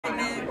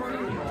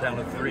down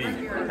to 3.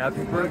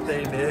 Happy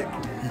birthday, Nick.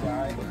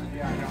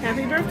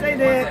 Happy birthday,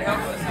 Nick.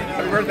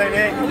 Happy birthday,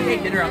 Nick. We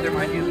ate dinner out there,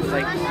 mind you. It was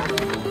like,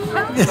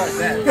 Happy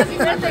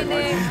birthday,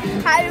 Nick.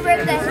 Happy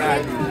birthday,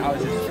 Nick.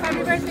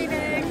 Happy birthday,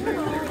 Nick.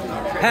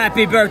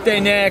 happy birthday,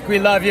 Nick. We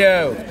love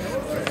you.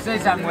 Say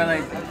something,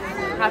 Willie.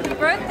 Happy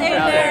birthday,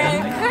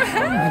 Nick.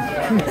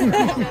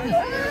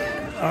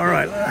 All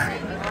right.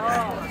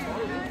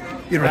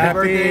 You know,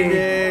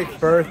 Happy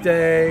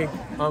birthday,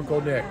 Uncle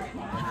Nick.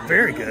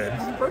 very good.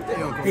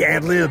 Birthday, Uncle. He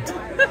ad-libbed.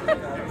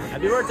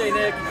 Happy birthday,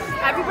 Nick.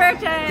 Happy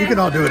birthday. You can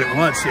all do it at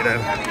once, you know.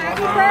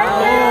 Happy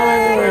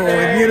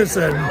birthday. Oh, in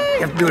unison. You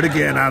have to do it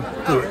again. I'll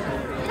do it.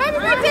 Happy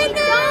birthday,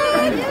 Nick.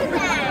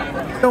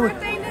 Happy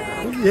birthday,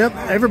 Nick. Yep,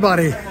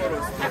 everybody.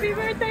 Happy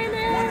birthday,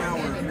 Nick.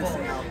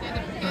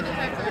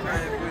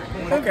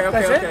 Okay.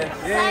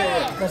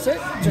 Yeah. That's it?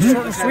 Just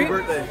short and sweet?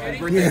 Happy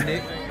birthday, Yeah.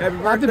 Nick.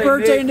 Happy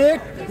birthday,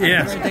 Nick.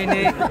 Yes, Birthday,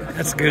 Nick.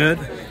 that's good.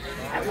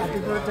 Happy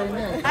birthday,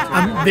 Nick.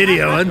 I'm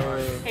videoing.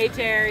 Hey,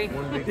 Terry.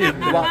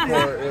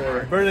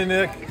 Birthday,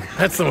 Nick.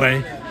 That's the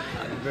way.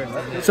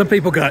 Some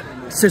people got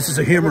senses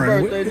of humor.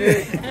 Birthday,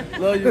 Nick.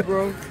 Love you,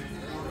 bro.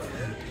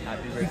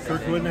 Happy birthday.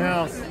 Kirkwood in the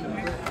house.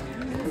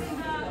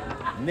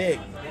 Nick,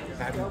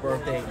 happy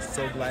birthday.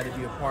 So glad to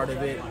be a part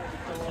of it.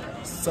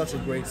 Such a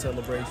great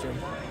celebration.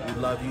 We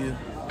love you.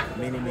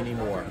 Many, many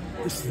more.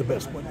 This is the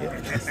best one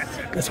yet.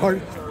 That's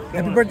hard.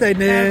 Happy birthday,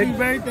 Nick. Happy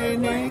birthday,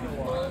 Nick.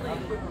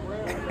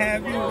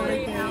 Happy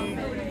birthday.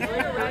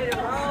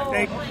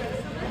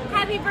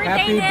 Happy birthday,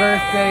 Happy Nick.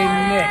 birthday,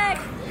 Nick.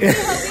 We hope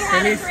you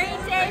had a great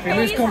day.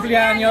 Feliz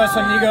cumpleaños,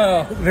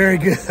 amigo. Very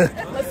good.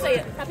 Let's say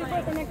it. Happy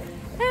birthday, Nick.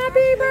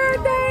 Happy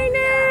birthday,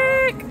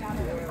 Nick.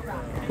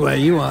 Well,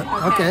 you want?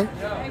 Okay.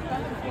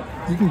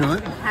 You can do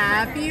it.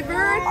 Happy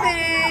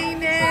birthday,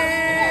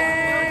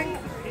 Nick.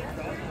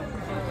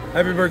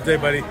 Happy birthday,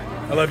 buddy.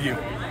 I love you.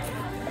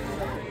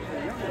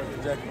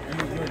 Jack,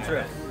 you and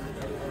Tress.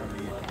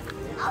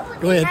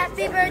 Go ahead.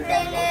 Happy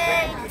birthday,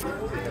 Nick.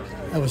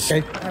 That was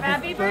okay.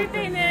 Happy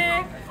birthday,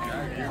 Nick.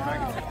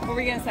 What were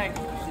we going to say?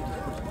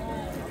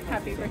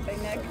 Happy birthday,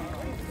 Nick.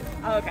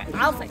 Oh, okay.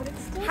 I'll say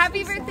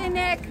happy birthday,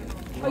 Nick.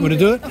 Want to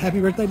do it? Happy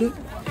birthday, dude.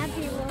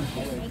 Happy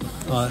birthday, Nick.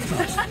 Oh,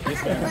 that's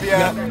nice.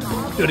 Yeah.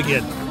 Do it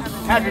again.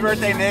 Happy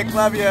birthday, Nick.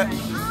 Love you.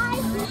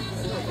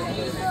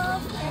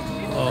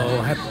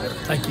 Oh,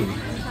 thank you.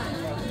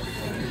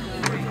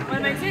 What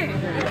am I saying?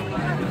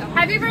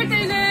 Happy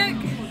birthday, Nick.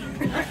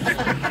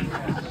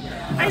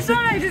 I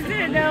thought I just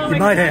didn't know. You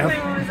might have.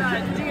 What was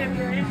on. Did you get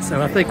it right?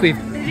 So I think we've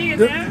Did you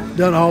get that?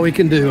 done all we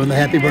can do on the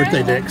happy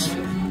birthday, Dicks.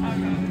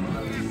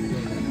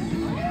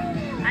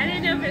 I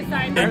didn't know if it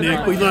signed Hey, or Nick,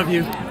 not. we love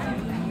you.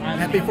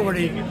 Happy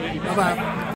 40. Bye-bye.